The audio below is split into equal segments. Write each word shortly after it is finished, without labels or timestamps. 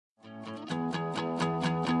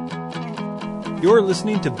You're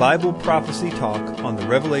listening to Bible Prophecy Talk on the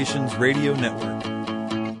Revelations Radio Network.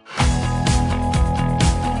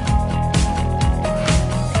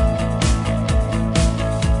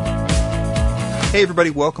 Hey everybody,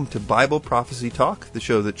 welcome to Bible Prophecy Talk, the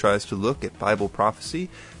show that tries to look at Bible prophecy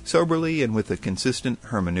soberly and with a consistent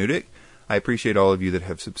hermeneutic. I appreciate all of you that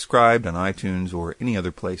have subscribed on iTunes or any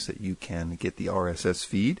other place that you can get the RSS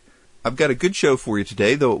feed. I've got a good show for you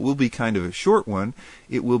today, though it will be kind of a short one.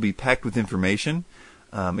 It will be packed with information.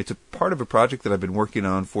 It's a part of a project that I've been working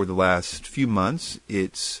on for the last few months.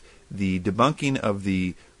 It's the debunking of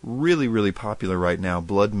the really popular right now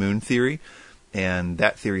blood moon theory. And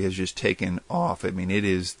that theory has just taken off. I mean, it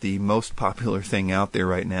is the most popular thing out there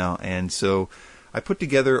right now. And so I put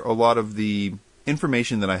together a lot of the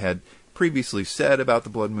information that I had previously said about the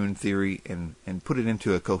blood moon theory and put it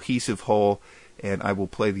into a cohesive whole. And I will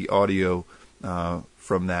play the audio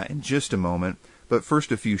from that in just a moment. But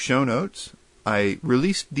first, a few show notes. I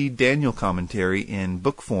released the Daniel commentary in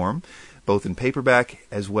book form, both in paperback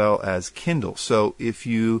as well as Kindle. So if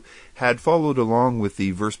you had followed along with the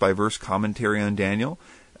verse-by-verse commentary on Daniel,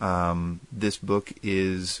 this book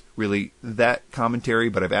is really that commentary,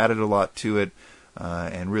 but I've added a lot to it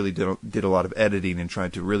and really did a lot of editing and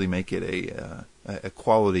tried to really make it a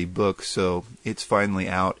quality book. So it's finally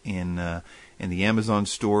out in the Amazon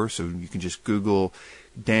store, so you can just Google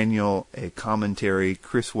Daniel, a commentary,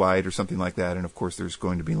 Chris White, or something like that. And of course, there's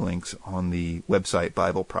going to be links on the website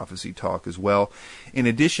Bible Prophecy Talk as well. In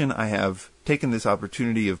addition, I have taken this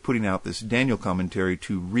opportunity of putting out this Daniel commentary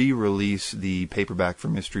to re-release the paperback for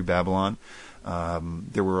Mystery Babylon.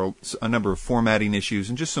 There were a number of formatting issues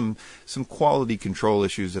and just some quality control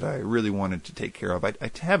issues that I really wanted to take care of. I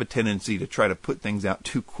have a tendency to try to put things out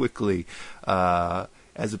too quickly,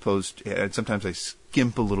 as opposed to, and sometimes I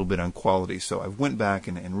skimp a little bit on quality. So I went back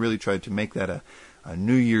and really tried to make that a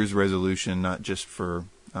New Year's resolution, not just for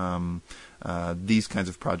these kinds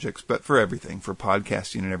of projects, but for everything, for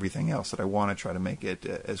podcasting and everything else, that I want to try to make it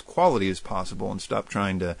as quality as possible and stop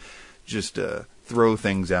trying to just throw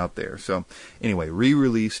things out there. So anyway,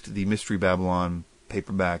 re-released the Mystery Babylon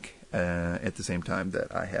paperback at the same time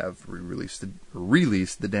that I have released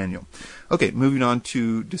the Daniel. Okay, moving on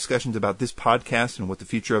to discussions about this podcast and what the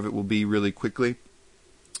future of it will be really quickly.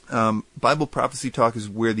 Bible Prophecy Talk is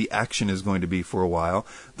where the action is going to be for a while.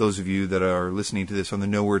 Those of you that are listening to this on the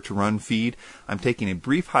Nowhere to Run feed, I'm taking a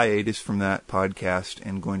brief hiatus from that podcast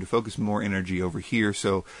and going to focus more energy over here.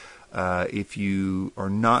 So if you are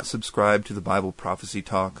not subscribed to the Bible Prophecy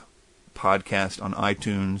Talk podcast on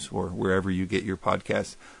iTunes or wherever you get your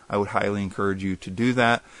podcasts, I would highly encourage you to do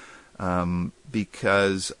that,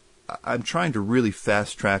 because I'm trying to really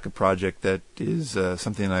fast track a project that is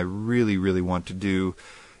something I really want to do,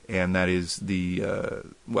 and that is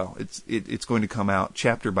it's going to come out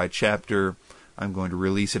chapter by chapter. I'm going to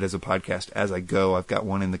release it as a podcast as I go. I've got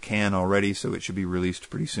one in the can already, so it should be released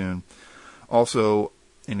pretty soon. Also,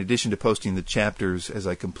 in addition to posting the chapters as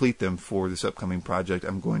I complete them for this upcoming project,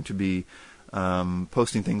 I'm going to be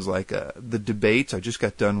posting things like the debates. I just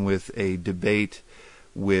got done with a debate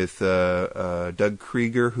with Doug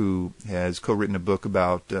Krieger, who has co-written a book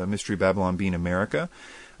about Mystery Babylon being America.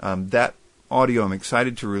 That audio, I'm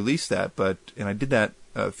excited to release that, and I did that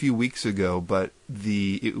a few weeks ago, but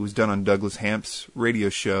it was done on Douglas Hamp's radio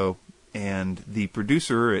show, and the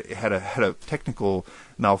producer had a technical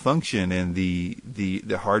malfunction, and the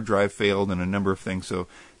hard drive failed and a number of things. So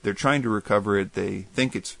they're trying to recover it. They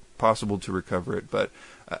think it's possible to recover it, but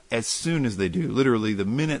as soon as they do, literally the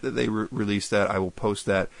minute that they release that, I will post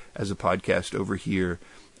that as a podcast over here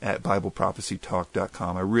at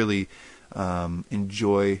BibleProphecyTalk.com. I really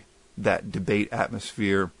enjoy that debate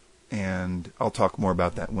atmosphere, and I'll talk more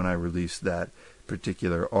about that when I release that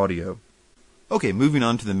particular audio. Okay, moving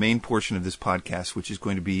on to the main portion of this podcast, which is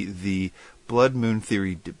going to be the Blood Moon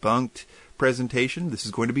Theory Debunked presentation. This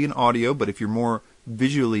is going to be an audio, but if you're more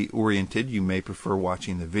visually oriented, you may prefer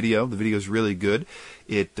watching the video. The video is really good.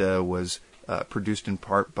 It was produced in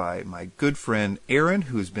part by my good friend Aaron,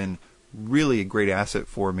 who has been really a great asset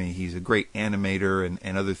for me. He's a great animator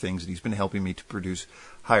and other things, and he's been helping me to produce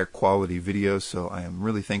higher quality videos, so I am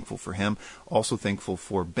really thankful for him. Also thankful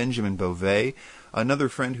for Benjamin Beauvais, another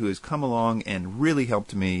friend who has come along and really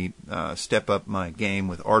helped me step up my game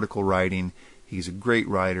with article writing. He's a great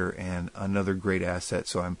writer and another great asset,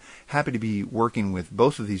 so I'm happy to be working with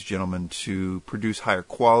both of these gentlemen to produce higher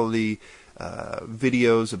quality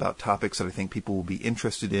videos about topics that I think people will be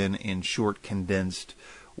interested in short, condensed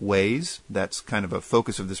ways. That's kind of a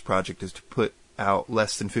focus of this project, is to put out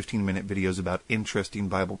less than 15-minute videos about interesting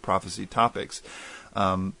Bible prophecy topics.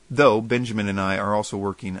 Though Benjamin and I are also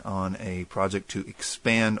working on a project to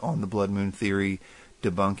expand on the blood moon theory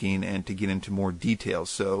debunking and to get into more details.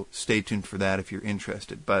 So stay tuned for that if you're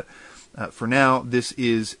interested. But for now, this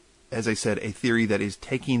is, as I said, a theory that is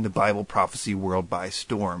taking the Bible prophecy world by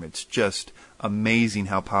storm. It's just amazing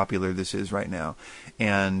how popular this is right now.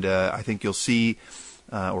 And I think you'll see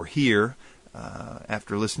or hear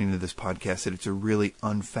after listening to this podcast that it's a really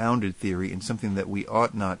unfounded theory and something that we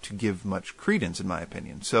ought not to give much credence, in my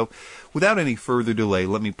opinion. So without any further delay,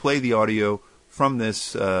 let me play the audio from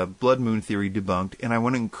this blood moon theory debunked, and I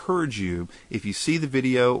want to encourage you, if you see the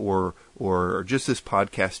video or just this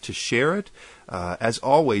podcast, to share it. As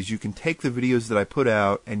always, you can take the videos that I put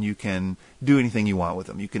out and you can do anything you want with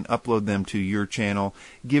them. You can upload them to your channel,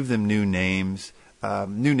 give them new names.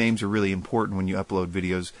 New names are really important when you upload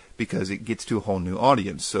videos because it gets to a whole new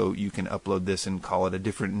audience. So you can upload this and call it a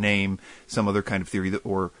different name, some other kind of theory,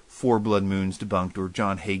 or 4 Blood Moons debunked, or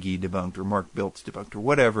John Hagee debunked, or Mark Biltz debunked, or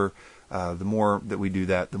whatever. The more that we do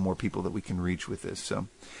that, the more people that we can reach with this. So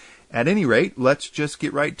at any rate, let's just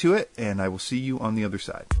get right to it, and I will see you on the other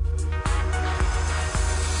side.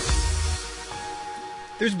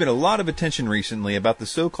 There's been a lot of attention recently about the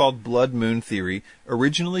so-called blood moon theory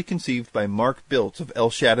originally conceived by Mark Biltz of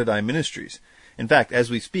El Shaddai Ministries. In fact,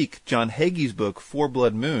 as we speak, John Hagee's book, 4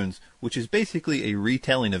 Blood Moons, which is basically a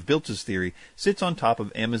retelling of Biltz's theory, sits on top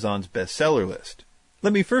of Amazon's bestseller list.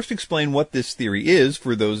 Let me first explain what this theory is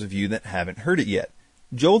for those of you that haven't heard it yet.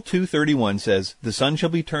 Joel 2:31 says, "The sun shall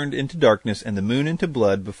be turned into darkness and the moon into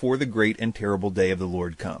blood before the great and terrible day of the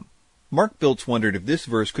Lord come." Mark Biltz wondered if this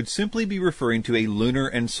verse could simply be referring to a lunar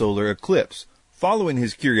and solar eclipse. Following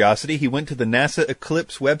his curiosity, he went to the NASA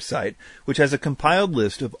Eclipse website, which has a compiled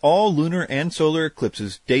list of all lunar and solar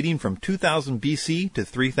eclipses dating from 2000 BC to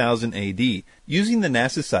 3000 AD. Using the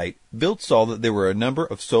NASA site, Biltz saw that there were a number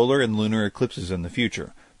of solar and lunar eclipses in the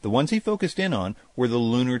future. The ones he focused in on were the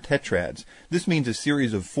lunar tetrads. This means a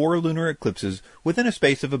series of 4 lunar eclipses within a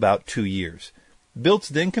space of about 2 years. Biltz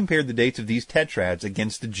then compared the dates of these tetrads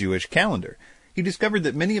against the Jewish calendar. He discovered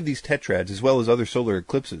that many of these tetrads, as well as other solar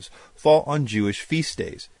eclipses, fall on Jewish feast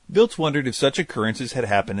days. Biltz wondered if such occurrences had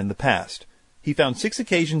happened in the past. He found 6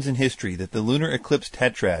 occasions in history that the lunar eclipse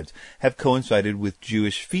tetrads have coincided with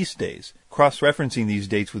Jewish feast days. Cross-referencing these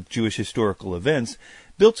dates with Jewish historical events,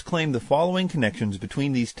 Biltz claimed the following connections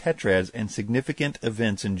between these tetrads and significant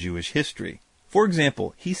events in Jewish history. For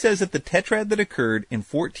example, he says that the tetrad that occurred in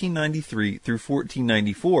 1493 through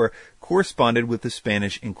 1494 corresponded with the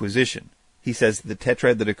Spanish Inquisition. He says that the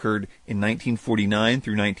tetrad that occurred in 1949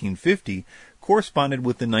 through 1950 corresponded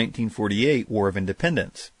with the 1948 War of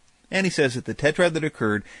Independence. And he says that the tetrad that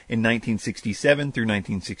occurred in 1967 through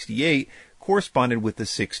 1968 corresponded with the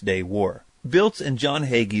Six-Day War. Biltz and John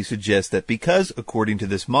Hagee suggest that because, according to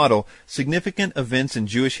this model, significant events in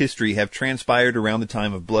Jewish history have transpired around the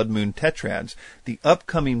time of blood moon tetrads, the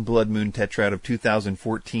upcoming blood moon tetrad of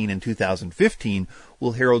 2014 and 2015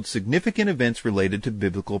 will herald significant events related to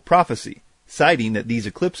biblical prophecy, citing that these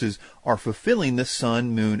eclipses are fulfilling the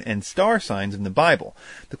sun, moon, and star signs in the Bible.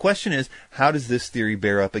 The question is, how does this theory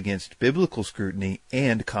bear up against biblical scrutiny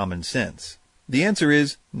and common sense? The answer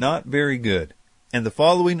is not very good. And the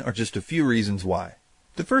following are just a few reasons why.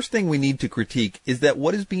 The first thing we need to critique is that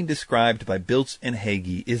what is being described by Biltz and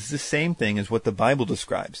Hagee is the same thing as what the Bible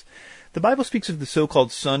describes. The Bible speaks of the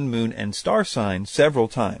so-called sun, moon, and star sign several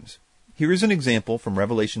times. Here is an example from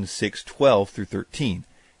Revelation 6:12 through 13.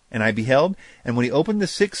 "And I beheld, and when he opened the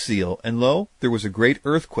 6th seal, and lo, there was a great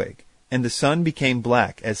earthquake, and the sun became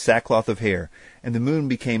black as sackcloth of hair, and the moon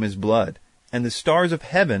became as blood, and the stars of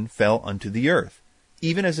heaven fell unto the earth,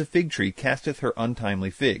 even as a fig tree casteth her untimely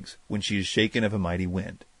figs, when she is shaken of a mighty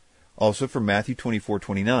wind." Also from Matthew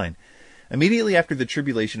 24:29, "Immediately after the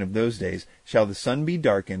tribulation of those days shall the sun be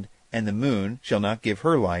darkened, and the moon shall not give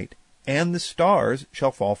her light, and the stars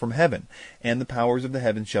shall fall from heaven, and the powers of the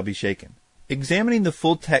heavens shall be shaken." Examining the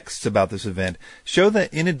full texts about this event show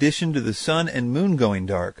that in addition to the sun and moon going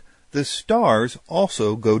dark, the stars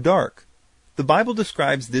also go dark. The Bible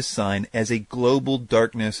describes this sign as a global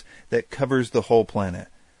darkness that covers the whole planet.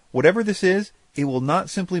 Whatever this is, it will not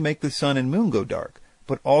simply make the sun and moon go dark,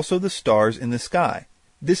 but also the stars in the sky.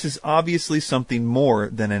 This is obviously something more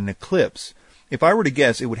than an eclipse. If I were to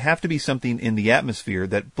guess, it would have to be something in the atmosphere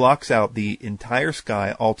that blocks out the entire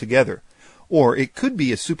sky altogether. Or it could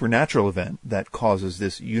be a supernatural event that causes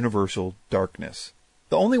this universal darkness.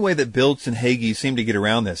 The only way that Biltz and Hagee seem to get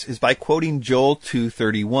around this is by quoting Joel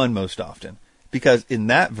 2:31 most often, because in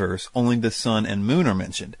that verse only the sun and moon are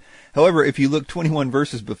mentioned. However, if you look 21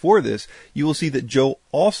 verses before this, you will see that Joel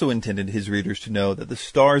also intended his readers to know that the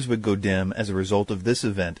stars would go dim as a result of this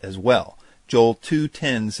event as well. Joel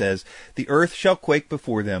 2:10 says, "The earth shall quake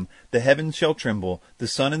before them, the heavens shall tremble, the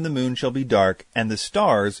sun and the moon shall be dark, and the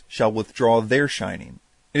stars shall withdraw their shining."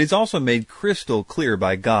 It is also made crystal clear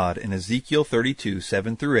by God in Ezekiel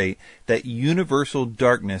 32:7-8 that universal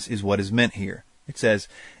darkness is what is meant here. It says,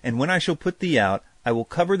 "And when I shall put thee out, I will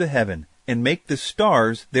cover the heaven, and make the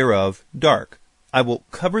stars thereof dark. I will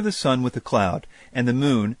cover the sun with a cloud, and the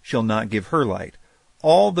moon shall not give her light.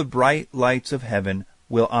 All the bright lights of heaven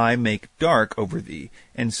will I make dark over thee,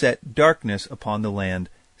 and set darkness upon the land,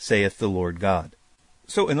 saith the Lord God."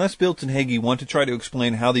 So unless Biltz and Hagee want to try to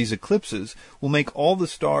explain how these eclipses will make all the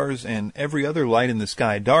stars and every other light in the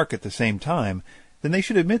sky dark at the same time, then they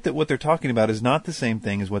should admit that what they're talking about is not the same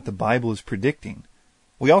thing as what the Bible is predicting.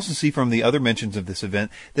 We also see from the other mentions of this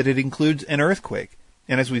event that it includes an earthquake.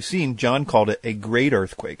 And as we've seen, John called it a great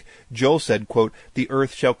earthquake. Joel said, quote, "The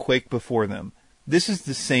earth shall quake before them." This is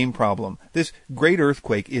the same problem. This great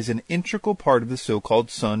earthquake is an integral part of the so-called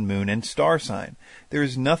sun, moon, and star sign. There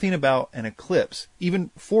is nothing about an eclipse, even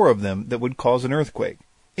 4 of them, that would cause an earthquake.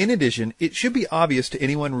 In addition, it should be obvious to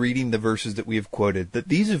anyone reading the verses that we have quoted that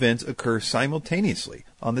these events occur simultaneously,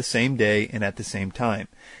 on the same day and at the same time.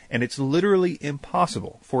 And it's literally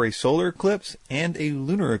impossible for a solar eclipse and a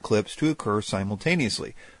lunar eclipse to occur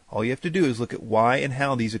simultaneously. All you have to do is look at why and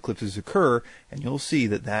how these eclipses occur, and you'll see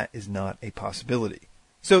that that is not a possibility.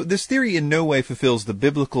 So this theory in no way fulfills the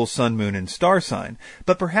biblical sun, moon, and star sign,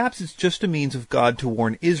 but perhaps it's just a means of God to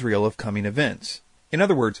warn Israel of coming events. In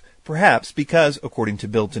other words, perhaps because, according to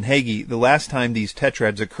Biltz and Hagee, the last time these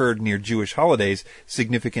tetrads occurred near Jewish holidays,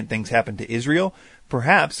 significant things happened to Israel,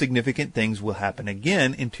 perhaps significant things will happen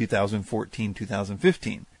again in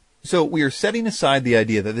 2014-2015. So we are setting aside the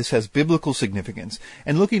idea that this has biblical significance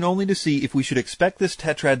and looking only to see if we should expect this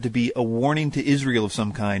tetrad to be a warning to Israel of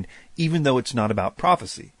some kind, even though it's not about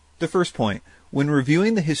prophecy. The first point, when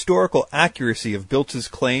reviewing the historical accuracy of Biltz's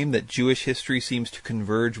claim that Jewish history seems to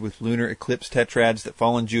converge with lunar eclipse tetrads that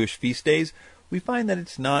fall on Jewish feast days, we find that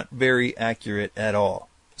it's not very accurate at all.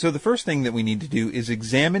 So the first thing that we need to do is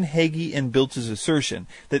examine Hagee and Biltz's assertion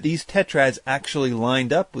that these tetrads actually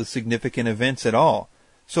lined up with significant events at all.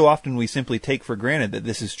 So often we simply take for granted that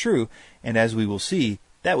this is true, and as we will see,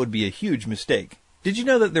 that would be a huge mistake. Did you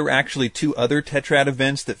know that there were actually 2 other tetrad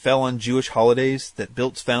events that fell on Jewish holidays that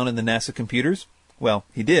Biltz found in the NASA computers? Well,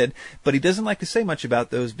 he did, but he doesn't like to say much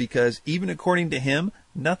about those because, even according to him,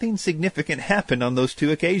 nothing significant happened on those 2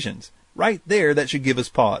 occasions. Right there, that should give us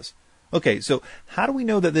pause. Okay, so how do we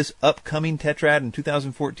know that this upcoming tetrad in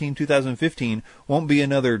 2014-2015 won't be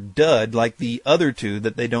another dud like the other 2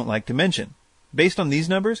 that they don't like to mention? Based on these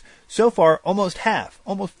numbers, so far almost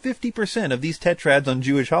 50% of these tetrads on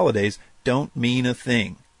Jewish holidays don't mean a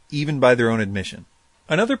thing, even by their own admission.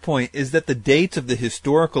 Another point is that the dates of the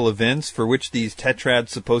historical events for which these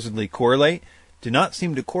tetrads supposedly correlate do not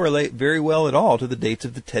seem to correlate very well at all to the dates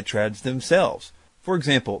of the tetrads themselves. For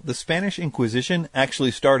example, the Spanish Inquisition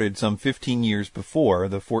actually started some 15 years before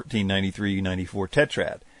the 1493-94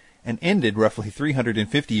 tetrad, and ended roughly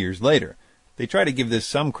 350 years later. They try to give this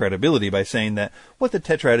some credibility by saying that what the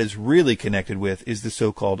tetrad is really connected with is the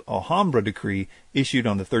so-called Alhambra decree issued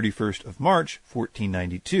on the 31st of March,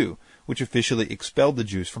 1492, which officially expelled the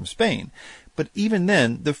Jews from Spain. But even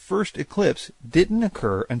then, the first eclipse didn't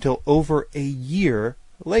occur until over a year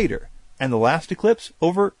later, and the last eclipse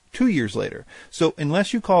over 2 years later. So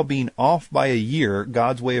unless you call being off by a year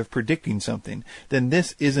God's way of predicting something, then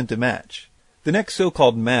this isn't a match. The next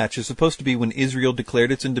so-called match is supposed to be when Israel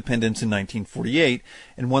declared its independence in 1948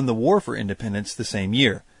 and won the war for independence the same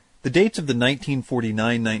year. The dates of the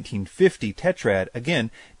 1949-1950 tetrad,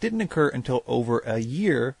 again, didn't occur until over a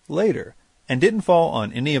year later, and didn't fall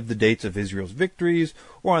on any of the dates of Israel's victories,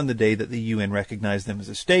 or on the day that the UN recognized them as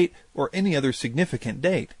a state, or any other significant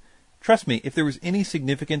date. Trust me, if there was any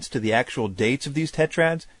significance to the actual dates of these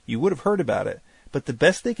tetrads, you would have heard about it. But the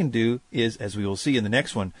best they can do is, as we will see in the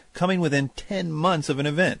next one, coming within 10 months of an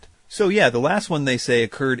event. So yeah, the last one they say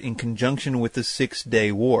occurred in conjunction with the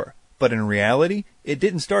 6-Day War. But in reality, it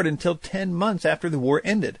didn't start until 10 months after the war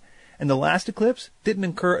ended. And the last eclipse didn't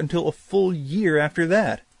occur until a full year after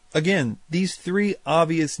that. Again, these 3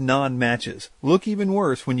 obvious non-matches look even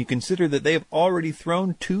worse when you consider that they have already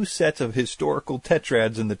thrown 2 sets of historical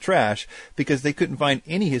tetrads in the trash because they couldn't find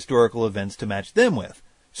any historical events to match them with.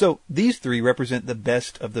 So these 3 represent the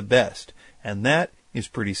best of the best, and that is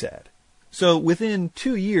pretty sad. So within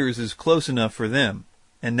 2 years is close enough for them.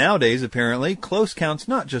 And nowadays, apparently, close counts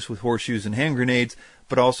not just with horseshoes and hand grenades,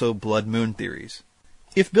 but also blood moon theories.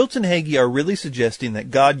 If Biltz and Hagee are really suggesting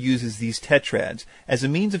that God uses these tetrads as a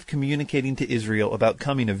means of communicating to Israel about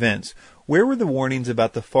coming events, where were the warnings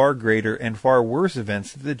about the far greater and far worse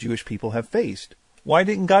events that the Jewish people have faced? Why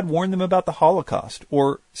didn't God warn them about the Holocaust,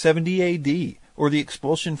 or 70 AD, or the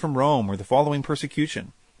expulsion from Rome, or the following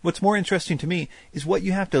persecution? What's more interesting to me is what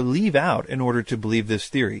you have to leave out in order to believe this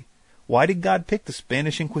theory. Why did God pick the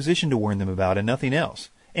Spanish Inquisition to warn them about and nothing else?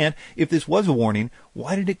 And if this was a warning,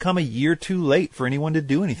 why did it come a year too late for anyone to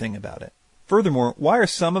do anything about it? Furthermore, why are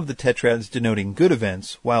some of the tetrads denoting good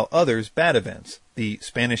events, while others bad events? The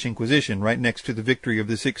Spanish Inquisition right next to the victory of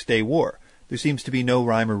the Six-Day War. There seems to be no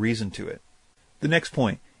rhyme or reason to it. The next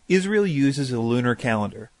point. Israel uses a lunar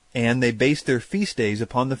calendar, and they base their feast days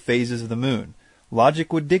upon the phases of the moon.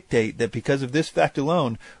 Logic would dictate that because of this fact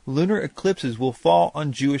alone, lunar eclipses will fall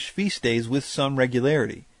on Jewish feast days with some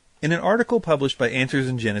regularity. In an article published by Answers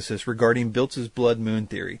in Genesis regarding Biltz's blood moon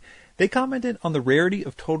theory, they commented on the rarity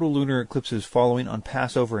of total lunar eclipses following on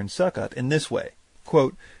Passover and Sukkot in this way,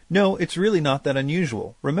 quote, "No, it's really not that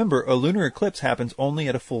unusual. Remember, a lunar eclipse happens only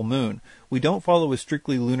at a full moon. We don't follow a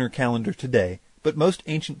strictly lunar calendar today, but most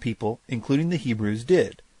ancient people, including the Hebrews,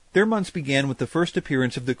 did. Their months began with the first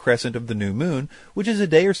appearance of the crescent of the new moon, which is a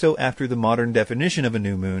day or so after the modern definition of a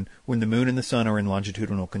new moon, when the moon and the sun are in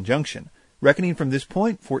longitudinal conjunction. Reckoning from this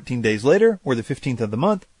point, 14 days later, or the 15th of the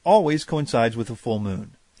month, always coincides with a full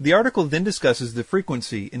moon." The article then discusses the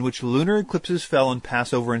frequency in which lunar eclipses fell on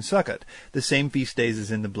Passover and Sukkot, the same feast days as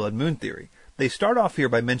in the blood moon theory. They start off here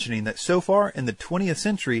by mentioning that so far in the 20th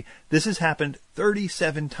century, this has happened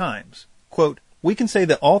 37 times. Quote, "We can say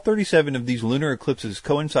that all 37 of these lunar eclipses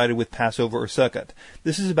coincided with Passover or Sukkot.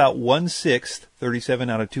 This is about 1/6, 37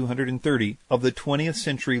 out of 230, of the 20th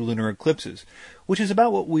century lunar eclipses, which is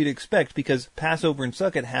about what we'd expect because Passover and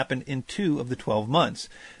Sukkot happened in 2 of the 12 months.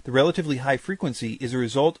 The relatively high frequency is a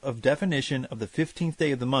result of definition of the 15th day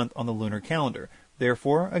of the month on the lunar calendar.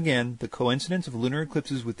 Therefore, again, the coincidence of lunar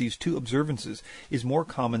eclipses with these two observances is more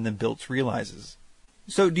common than Biltz realizes."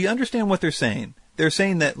 So, do you understand what they're saying? They're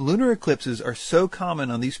saying that lunar eclipses are so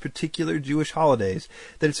common on these particular Jewish holidays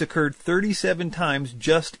that it's occurred 37 times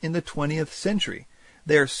just in the 20th century.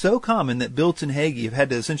 They are so common that Biltz and Hagee have had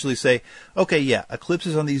to essentially say, okay, yeah,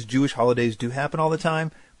 eclipses on these Jewish holidays do happen all the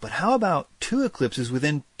time, but how about 2 eclipses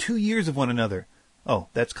within 2 years of one another? Oh,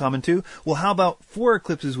 that's common too? Well, how about 4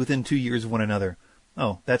 eclipses within 2 years of one another?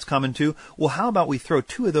 Oh, that's common too? Well, how about we throw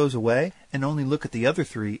 2 of those away and only look at the other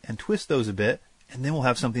 3 and twist those a bit, and then we'll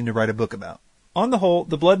have something to write a book about. On the whole,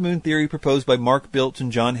 the blood moon theory proposed by Mark Biltz and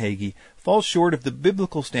John Hagee falls short of the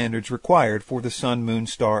biblical standards required for the sun, moon,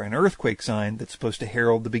 star, and earthquake sign that's supposed to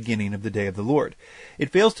herald the beginning of the day of the Lord. It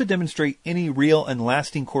fails to demonstrate any real and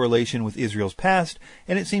lasting correlation with Israel's past,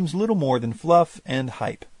 and it seems little more than fluff and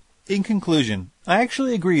hype. In conclusion, I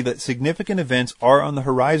actually agree that significant events are on the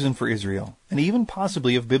horizon for Israel, and even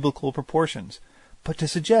possibly of biblical proportions. But to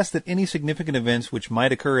suggest that any significant events which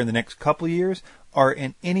might occur in the next couple of years are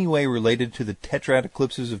in any way related to the tetrad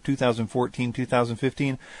eclipses of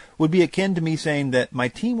 2014-2015 would be akin to me saying that my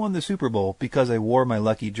team won the Super Bowl because I wore my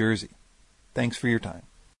lucky jersey. Thanks for your time.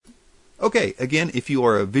 Okay, again, if you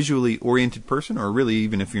are a visually oriented person, or really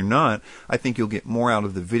even if you're not, I think you'll get more out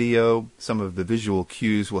of the video. Some of the visual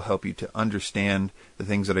cues will help you to understand the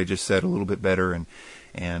things that I just said a little bit better.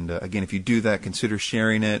 And again, if you do that, consider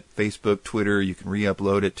sharing it. Facebook, Twitter, you can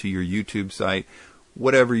re-upload it to your YouTube site,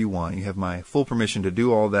 whatever you want. You have my full permission to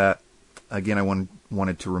do all that. Again, I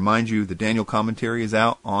wanted to remind you the Daniel commentary is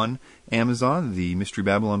out on Amazon. The Mystery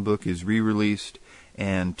Babylon book is re-released.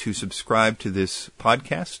 And to subscribe to this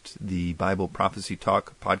podcast, the Bible Prophecy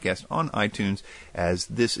Talk podcast on iTunes, as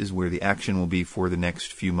this is where the action will be for the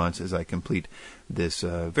next few months as I complete this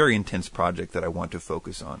very intense project that I want to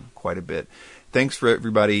focus on quite a bit. Thanks for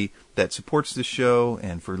everybody that supports the show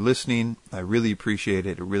and for listening. I really appreciate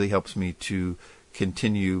it. It really helps me to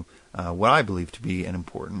continue what I believe to be an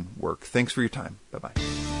important work. Thanks for your time. Bye-bye.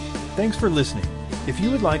 Thanks for listening. If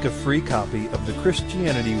you would like a free copy of the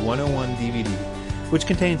Christianity 101 DVD, which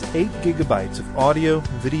contains 8 gigabytes of audio,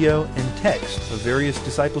 video, and text of various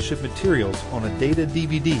discipleship materials on a data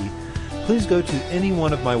DVD, please go to any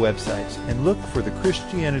one of my websites and look for the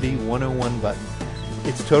Christianity 101 button.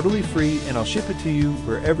 It's totally free, and I'll ship it to you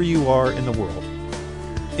wherever you are in the world.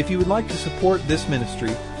 If you would like to support this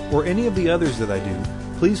ministry or any of the others that I do,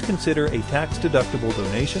 please consider a tax-deductible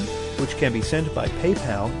donation, which can be sent by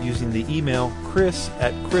PayPal using the email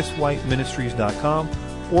chris@chriswhiteministries.com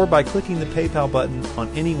or by clicking the PayPal button on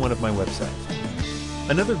any one of my websites.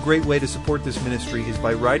 Another great way to support this ministry is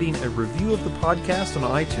by writing a review of the podcast on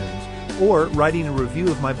iTunes or writing a review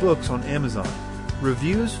of my books on Amazon.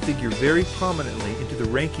 Reviews figure very prominently into the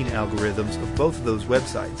ranking algorithms of both of those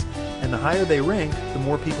websites, and the higher they rank, the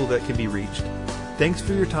more people that can be reached. Thanks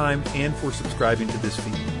for your time and for subscribing to this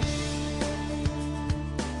feed.